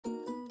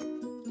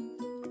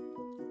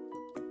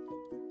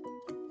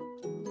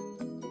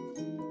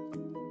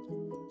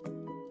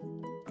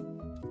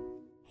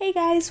Hey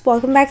guys,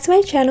 welcome back to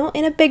my channel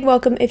and a big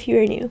welcome if you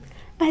are new.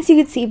 As you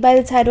can see by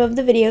the title of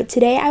the video,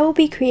 today I will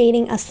be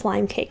creating a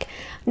slime cake.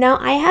 Now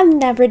I have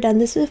never done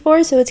this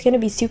before, so it's going to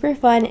be super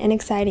fun and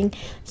exciting.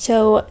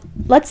 So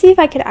let's see if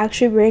I can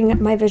actually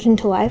bring my vision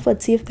to life.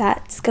 Let's see if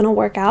that's going to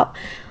work out.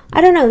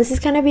 I don't know, this is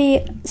going to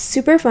be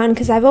super fun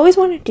because I've always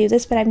wanted to do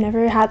this, but I've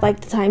never had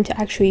like the time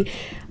to actually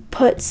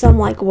put some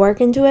like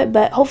work into it,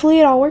 but hopefully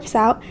it all works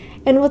out.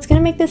 And what's going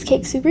to make this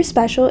cake super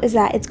special is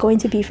that it's going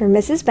to be for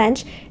Mrs.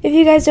 Bench. If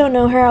you guys don't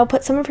know her, I'll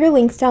put some of her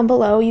links down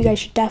below. You guys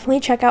should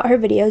definitely check out her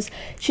videos.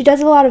 She does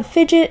a lot of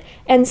fidget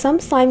and some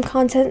slime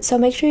content, so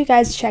make sure you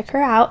guys check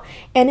her out.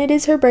 And it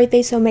is her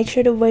birthday, so make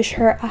sure to wish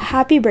her a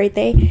happy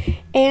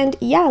birthday. And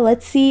yeah,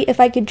 let's see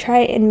if I could try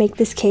and make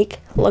this cake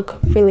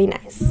look really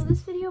nice. So this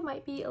video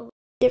might be a little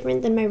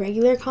different than my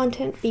regular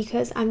content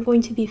because I'm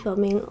going to be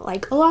filming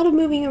like a lot of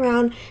moving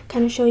around,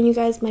 kind of showing you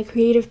guys my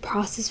creative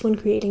process when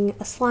creating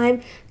a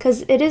slime,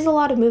 because it is a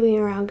lot of moving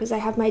around because I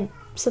have my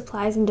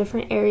supplies in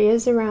different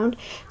areas around.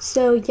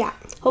 So yeah,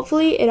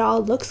 hopefully it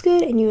all looks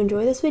good and you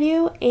enjoy this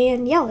video,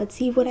 and yeah, let's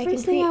see what I can create.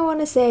 First thing I want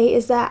to say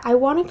is that I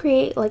want to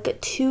create like a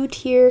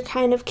two-tier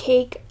kind of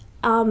cake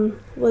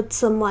with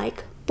some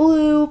like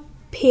blue,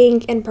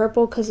 pink, and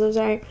purple, because those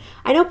are,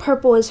 I know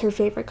purple is her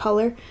favorite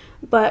color,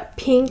 but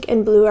pink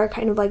and blue are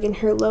kind of like in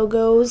her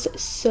logos,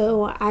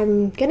 so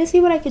I'm gonna see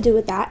what I could do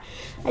with that.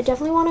 I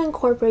definitely want to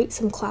incorporate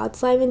some cloud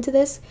slime into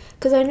this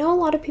because I know a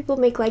lot of people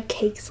make like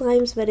cake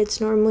slimes, but it's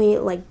normally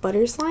like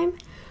butter slime.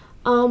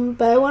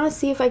 But I want to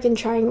see if I can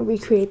try and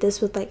recreate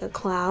this with like a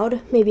cloud,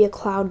 maybe a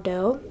cloud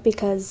dough,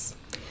 because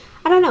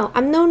I don't know,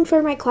 I'm known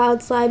for my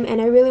cloud slime and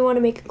I really want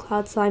to make a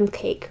cloud slime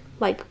cake.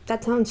 Like,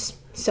 that sounds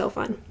so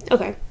fun.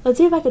 Okay, let's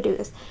see if I could do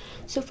this.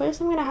 So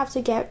first I'm gonna have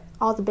to get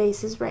all the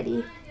bases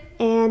ready.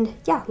 And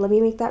yeah, let me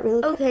make that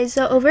really quick. Okay,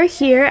 so over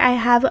here I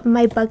have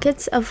my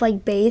buckets of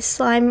like base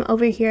slime.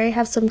 Over here I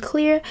have some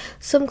clear,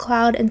 some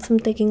cloud, and some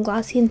thick and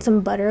glossy, and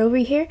some butter over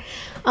here.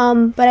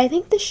 But I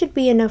think this should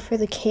be enough for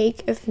the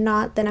cake. If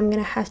not, then I'm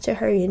gonna have to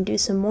hurry and do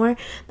some more.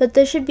 But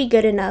this should be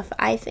good enough,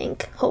 I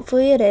think.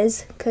 Hopefully it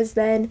is, because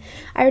then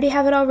I already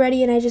have it all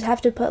ready and I just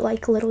have to put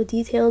like little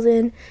details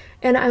in.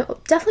 And I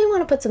definitely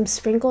want to put some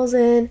sprinkles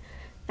in.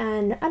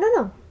 And I don't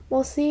know,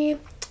 we'll see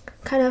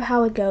kind of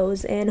how it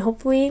goes, and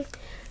hopefully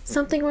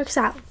something works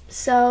out.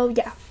 So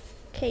yeah.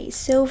 Okay,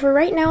 so for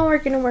right now we're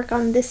gonna work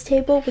on this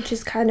table, which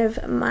is kind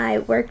of my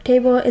work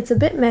table. It's a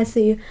bit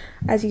messy.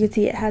 As you can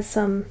see, it has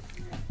some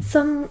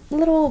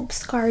little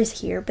scars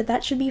here, but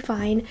that should be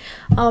fine.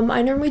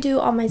 I normally do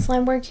all my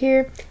slime work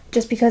here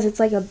just because it's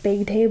like a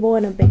big table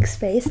and a big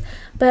space,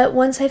 but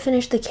once I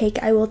finish the cake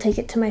I will take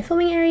it to my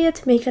filming area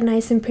to make a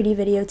nice and pretty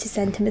video to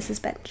send to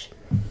Mrs. Bench.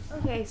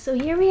 Okay, so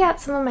here we have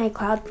some of my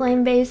cloud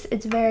slime base.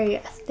 It's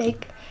very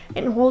thick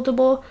and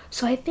holdable,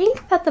 so I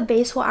think that the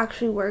base will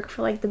actually work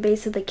for like the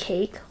base of the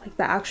cake, like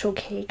the actual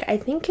cake. I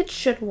think it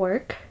should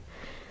work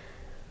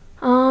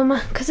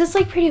because it's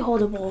like pretty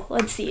holdable.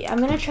 Let's see, I'm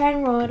gonna try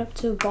and roll it up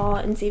to a ball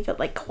and see if it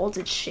like holds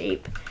its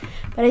shape,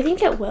 but I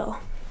think it will.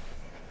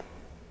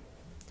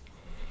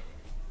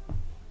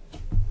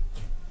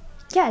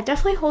 Yeah, it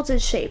definitely holds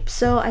its shape,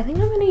 so I think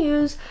I'm gonna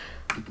use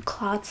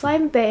cloud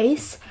slime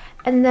base,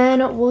 and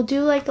then we'll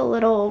do like a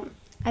little,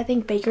 I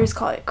think bakers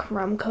call it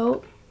crumb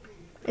coat.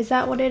 Is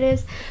that what it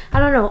is? I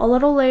don't know, a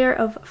little layer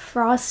of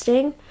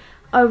frosting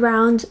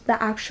around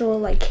the actual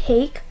like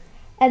cake,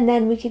 and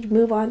then we could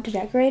move on to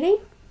decorating.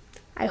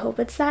 I hope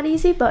it's that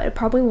easy, but it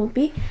probably won't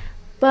be.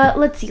 But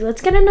let's see,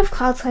 let's get enough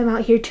cloud slime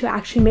out here to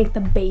actually make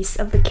the base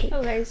of the cake.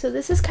 Okay, so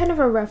this is kind of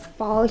a rough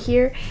ball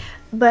here,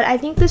 but I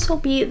think this will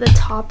be the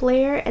top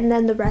layer and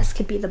then the rest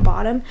could be the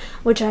bottom,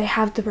 which I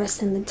have the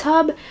rest in the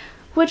tub,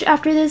 which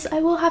after this I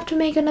will have to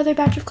make another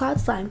batch of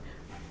cloud slime.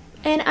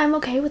 And I'm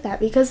okay with that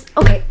because,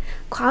 okay,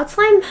 cloud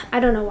slime, I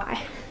don't know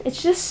why.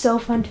 It's just so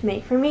fun to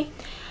make for me.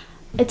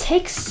 It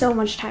takes so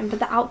much time, but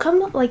the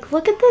outcome, like,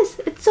 look at this.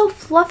 It's so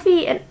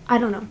fluffy, and I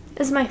don't know.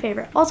 This is my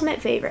favorite,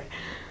 ultimate favorite.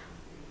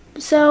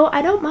 So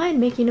I don't mind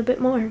making a bit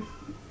more.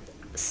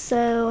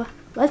 So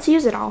let's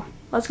use it all.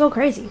 Let's go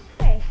crazy.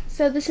 Okay,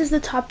 so this is the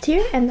top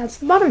tier, and that's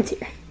the bottom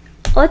tier.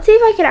 Let's see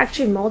if I could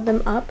actually mold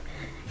them up.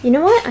 You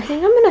know what? I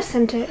think I'm gonna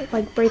center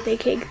like birthday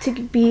cake to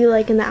be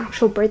like in the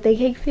actual birthday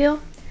cake feel.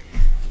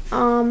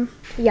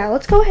 Yeah,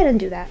 let's go ahead and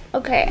do that.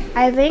 Okay,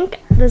 I think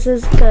this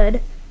is good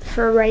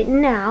for right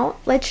now.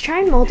 Let's try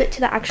and mold it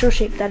to the actual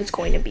shape that it's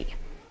going to be.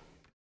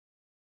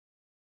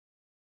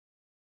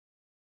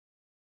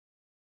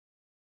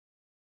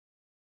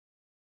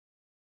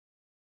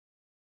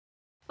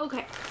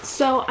 Okay,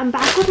 so I'm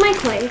back with my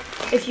clay,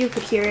 if you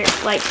could hear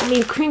it, like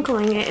me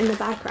crinkling it in the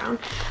background.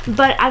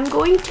 But I'm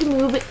going to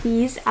move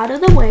these out of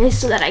the way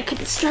so that I could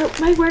start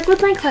my work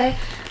with my clay.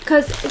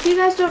 Because if you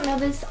guys don't know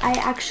this, I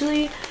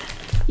actually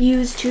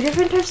use two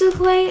different types of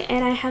clay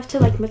and I have to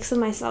like mix them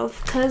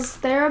myself because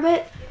they're a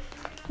bit,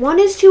 one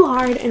is too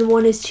hard and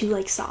one is too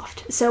like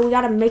soft, so we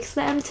gotta mix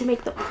them to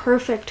make the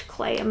perfect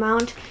clay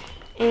amount.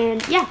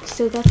 And yeah,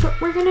 so that's what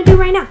we're gonna do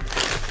right now.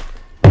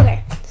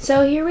 Okay,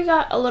 so here we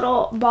got a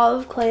little ball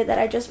of clay that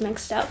I just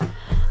mixed up.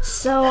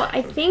 So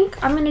I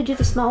think I'm gonna do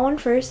the small one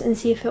first and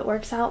see if it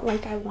works out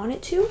like I want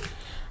it to.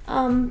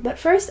 But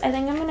first I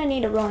think I'm gonna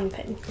need a rolling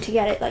pin to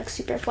get it like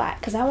super flat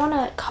because I want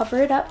to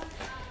cover it up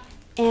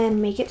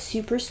and make it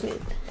super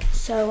smooth.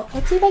 So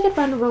let's see if I can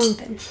find a rolling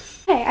pin.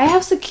 Okay, I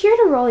have secured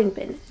a rolling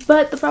pin,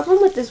 but the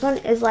problem with this one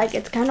is like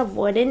it's kind of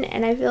wooden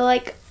and I feel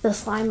like the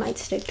slime might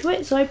stick to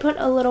it. So I put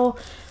a little,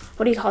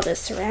 what do you call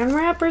this, saran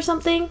wrap or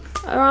something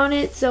around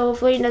it so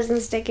hopefully it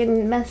doesn't stick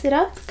and mess it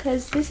up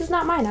because this is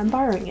not mine, I'm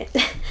borrowing it.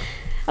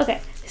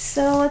 Okay,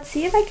 so let's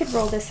see if I could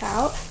roll this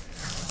out.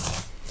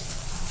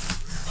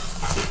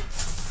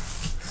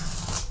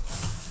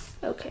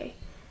 Okay,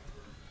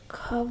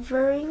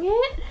 covering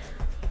it.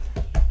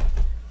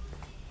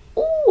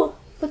 Ooh,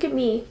 look at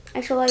me.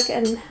 I feel like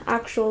an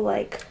actual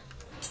like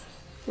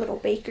little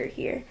baker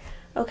here.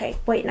 Okay,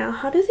 wait, now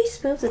how do they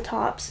smooth the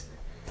tops?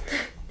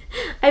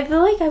 I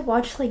feel like I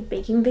watched like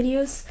baking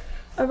videos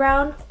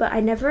around, but I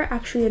never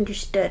actually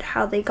understood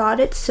how they got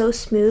it so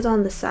smooth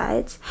on the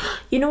sides.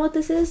 You know what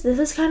this is? This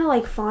is kind of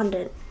like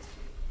fondant.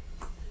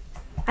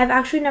 I've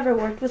actually never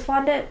worked with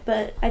fondant,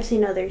 but I've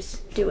seen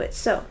others do it.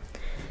 So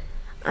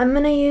I'm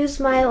gonna use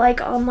my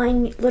like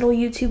online little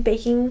YouTube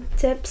baking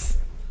tips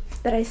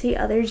that I see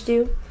others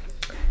do.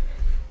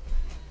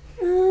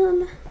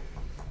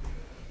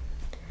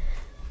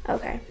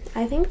 Okay,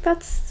 I think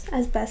that's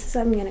as best as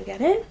I'm gonna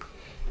get it,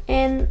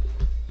 and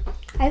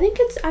I think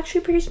it's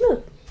actually pretty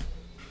smooth.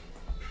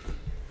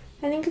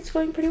 I think it's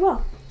going pretty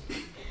well.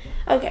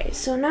 Okay,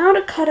 so now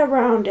to cut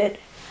around it,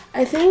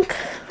 I think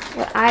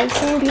what I've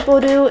seen people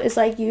do is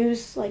like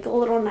use like a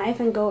little knife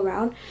and go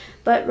around,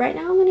 but right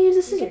now I'm gonna use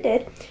this as it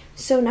did.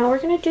 So now we're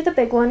gonna do the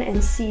big one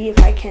and see if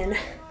I can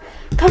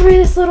cover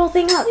this little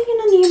thing up. We're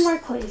gonna need more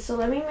clay, so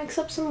let me mix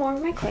up some more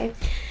of my clay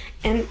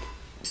and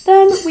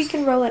then we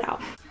can roll it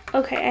out.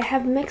 Okay, I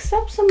have mixed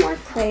up some more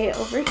clay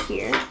over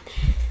here.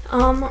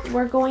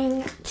 We're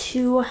going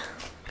to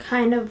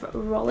kind of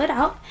roll it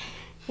out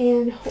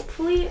and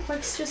hopefully it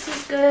works just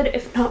as good,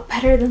 if not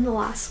better than the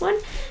last one,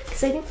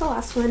 because I think the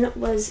last one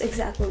was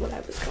exactly what I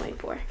was going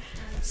for.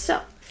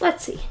 So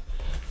let's see.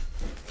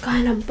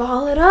 Kind of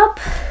ball it up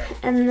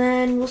and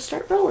then we'll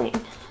start rolling.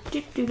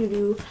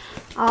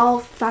 I'll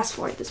fast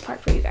forward this part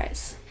for you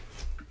guys.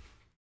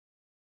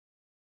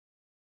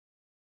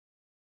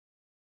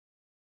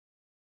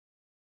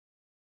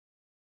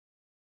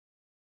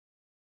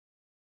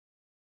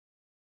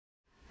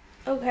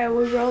 Okay,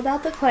 we rolled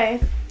out the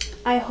clay.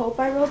 I hope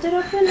I rolled it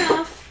up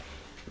enough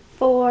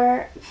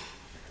for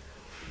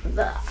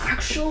the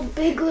actual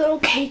big little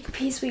cake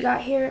piece we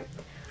got here.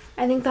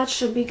 I think that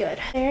should be good.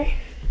 There,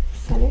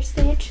 center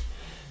stage.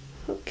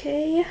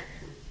 Okay,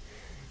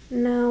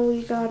 now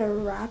we gotta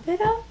wrap it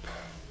up.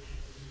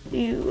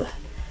 Ew,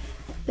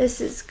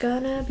 this is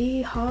gonna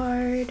be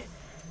hard.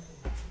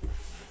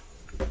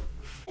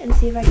 And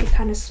see if I could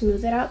kind of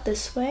smooth it out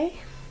this way.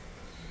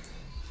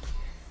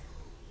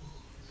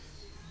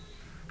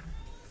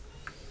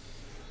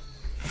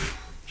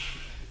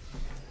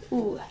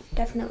 Ooh,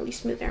 definitely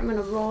smoother. I'm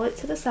gonna roll it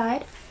to the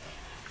side.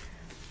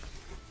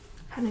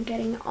 Kind of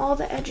getting all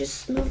the edges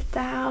smoothed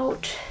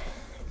out.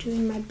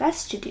 Doing my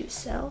best to do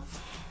so.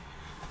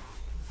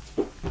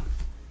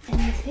 And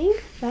I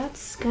think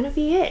that's gonna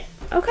be it.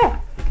 Okay.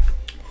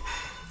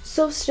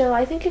 So still,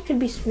 I think it could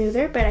be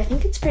smoother, but I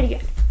think it's pretty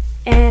good.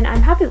 And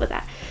I'm happy with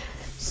that.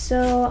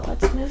 So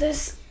let's move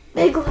this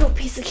big little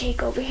piece of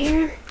cake over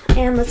here.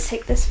 And let's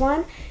take this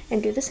one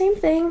and do the same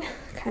thing.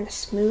 Kind of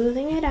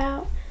smoothing it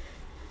out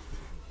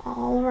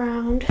all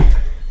around,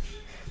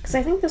 because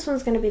I think this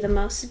one's going to be the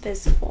most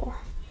visible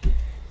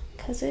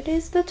because it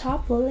is the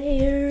top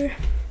layer.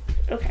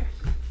 Okay,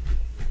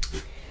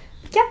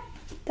 yeah,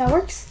 that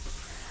works.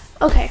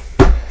 Okay,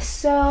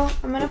 so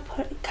I'm gonna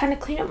kind of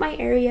clean up my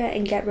area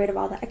and get rid of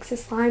all the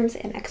excess slimes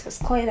and excess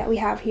clay that we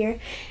have here,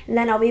 and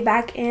then I'll be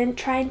back and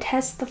try and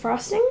test the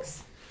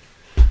frostings.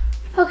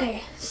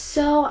 Okay,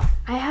 so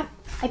I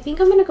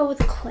think I'm gonna go with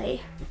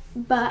clay,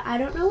 but I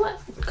don't know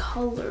what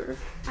color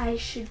I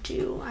should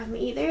do. I'm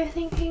either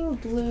thinking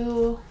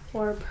blue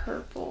or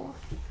purple,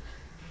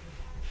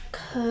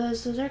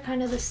 because those are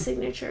kind of the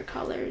signature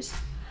colors.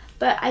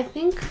 But I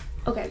think,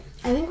 okay,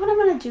 I think what I'm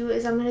gonna do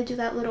is I'm gonna do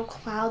that little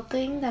cloud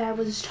thing that I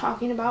was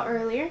talking about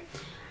earlier.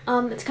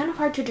 It's kind of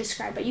hard to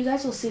describe, but you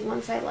guys will see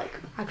once I like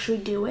actually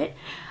do it.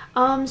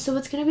 So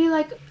it's gonna be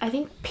like, I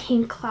think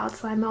pink cloud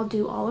slime I'll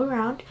do all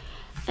around,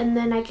 and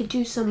then I could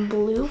do some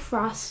blue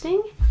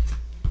frosting.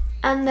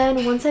 And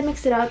then once I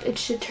mix it up, it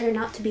should turn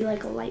out to be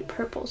like a light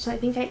purple. So I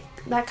think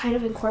that kind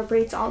of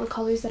incorporates all the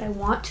colors that I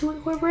want to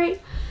incorporate.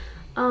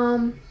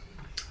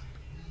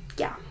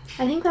 Yeah,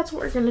 I think that's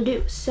what we're gonna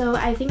do. So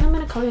I think I'm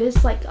gonna color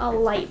this like a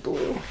light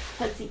blue.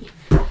 Let's see.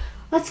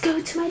 Let's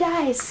go to my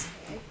dyes.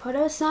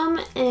 Put some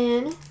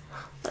in.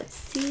 Let's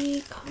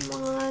see,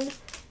 come on,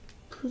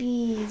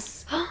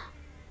 please.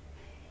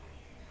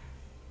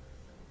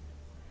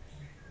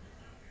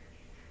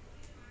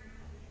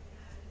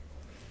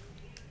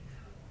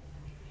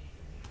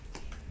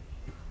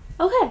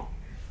 Okay,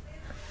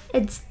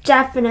 it's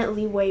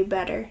definitely way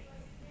better.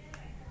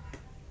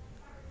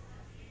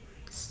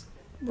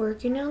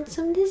 Working on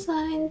some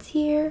designs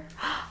here.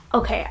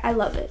 Okay, I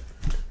love it.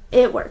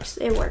 It works.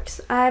 It works.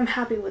 I'm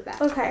happy with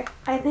that. Okay,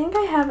 I think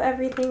I have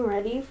everything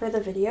ready for the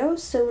video.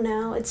 So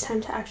now it's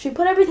time to actually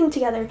put everything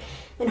together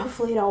and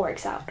hopefully it all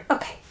works out.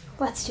 Okay,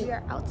 let's do it. We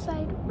are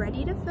outside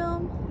ready to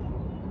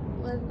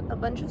film with a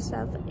bunch of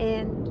stuff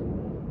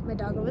and my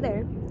dog over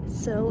there.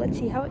 So let's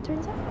see how it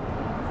turns out.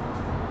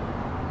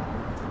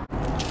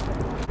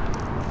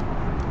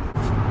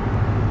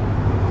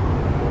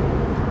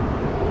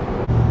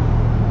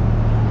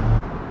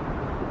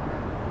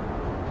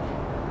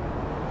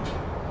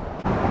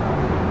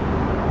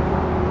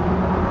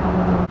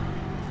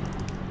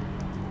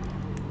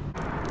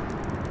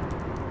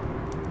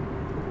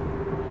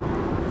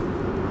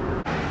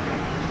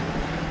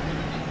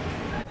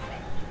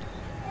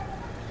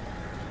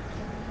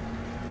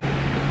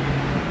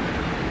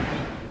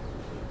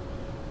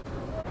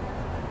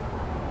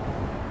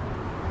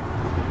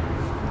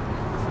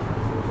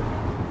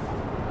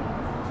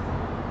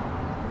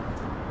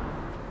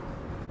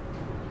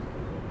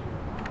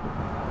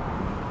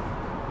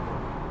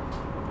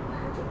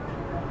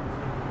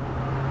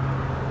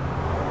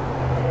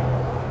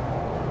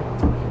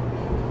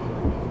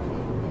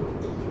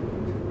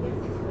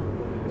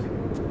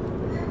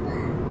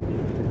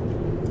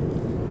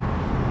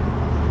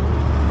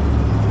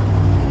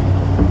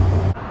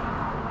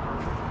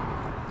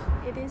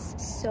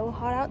 So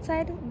hot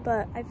outside,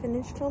 but I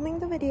finished filming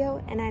the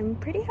video and I'm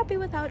pretty happy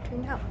with how it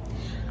turned out.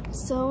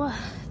 So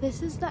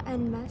this is the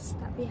end mess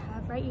that we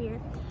have right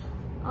here.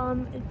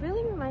 It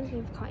really reminds me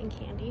of cotton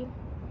candy.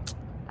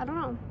 I don't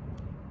know,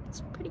 it's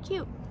pretty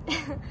cute.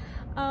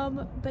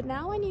 But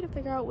now I need to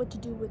figure out what to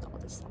do with all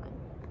this slime.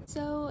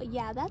 So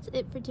yeah, that's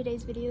it for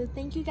today's video.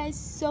 Thank you guys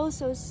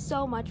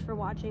so much for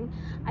watching.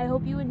 I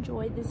hope you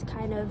enjoyed this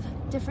kind of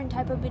different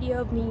type of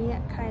video of me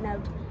kind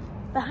of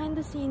behind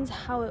the scenes,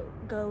 how it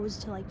goes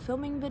to like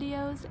filming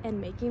videos and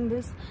making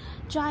this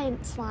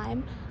giant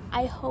slime.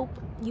 I hope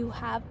you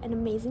have an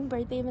amazing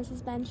birthday,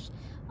 Mrs. Bench.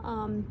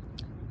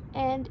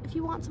 And if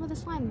you want some of the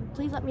slime,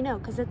 please let me know,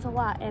 because it's a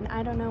lot and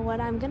I don't know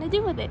what I'm gonna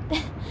do with it.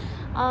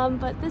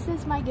 But this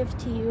is my gift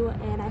to you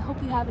and I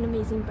hope you have an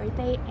amazing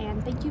birthday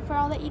and thank you for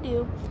all that you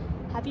do.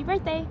 Happy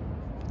birthday.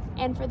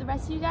 And for the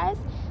rest of you guys,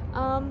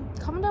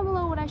 comment down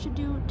below what I should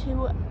do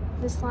to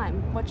this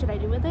slime. What should I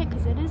do with it?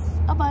 Because it is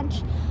a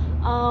bunch.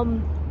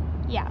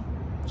 Yeah,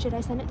 should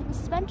I send it to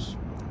Mrs. Bench?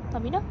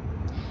 Let me know.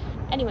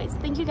 Anyways,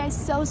 thank you guys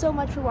so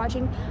much for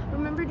watching.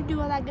 Remember to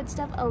do all that good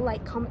stuff. A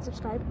like, comment,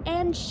 subscribe,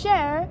 and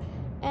share.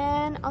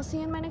 And I'll see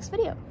you in my next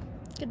video.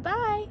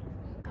 Goodbye.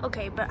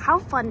 Okay, but how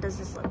fun does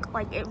this look?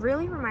 Like, it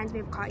really reminds me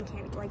of cotton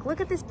candy. Like,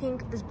 look at this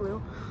pink, this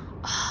blue.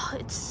 Oh,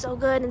 it's so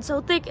good and so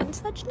thick and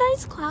such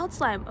nice cloud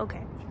slime.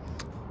 Okay,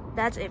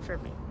 that's it for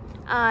me.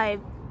 I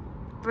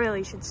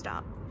really should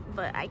stop,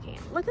 but I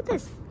can't. Look at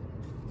this.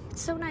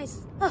 It's so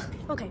nice. Oh,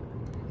 okay.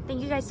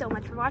 Thank you guys so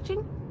much for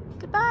watching.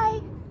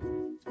 Goodbye.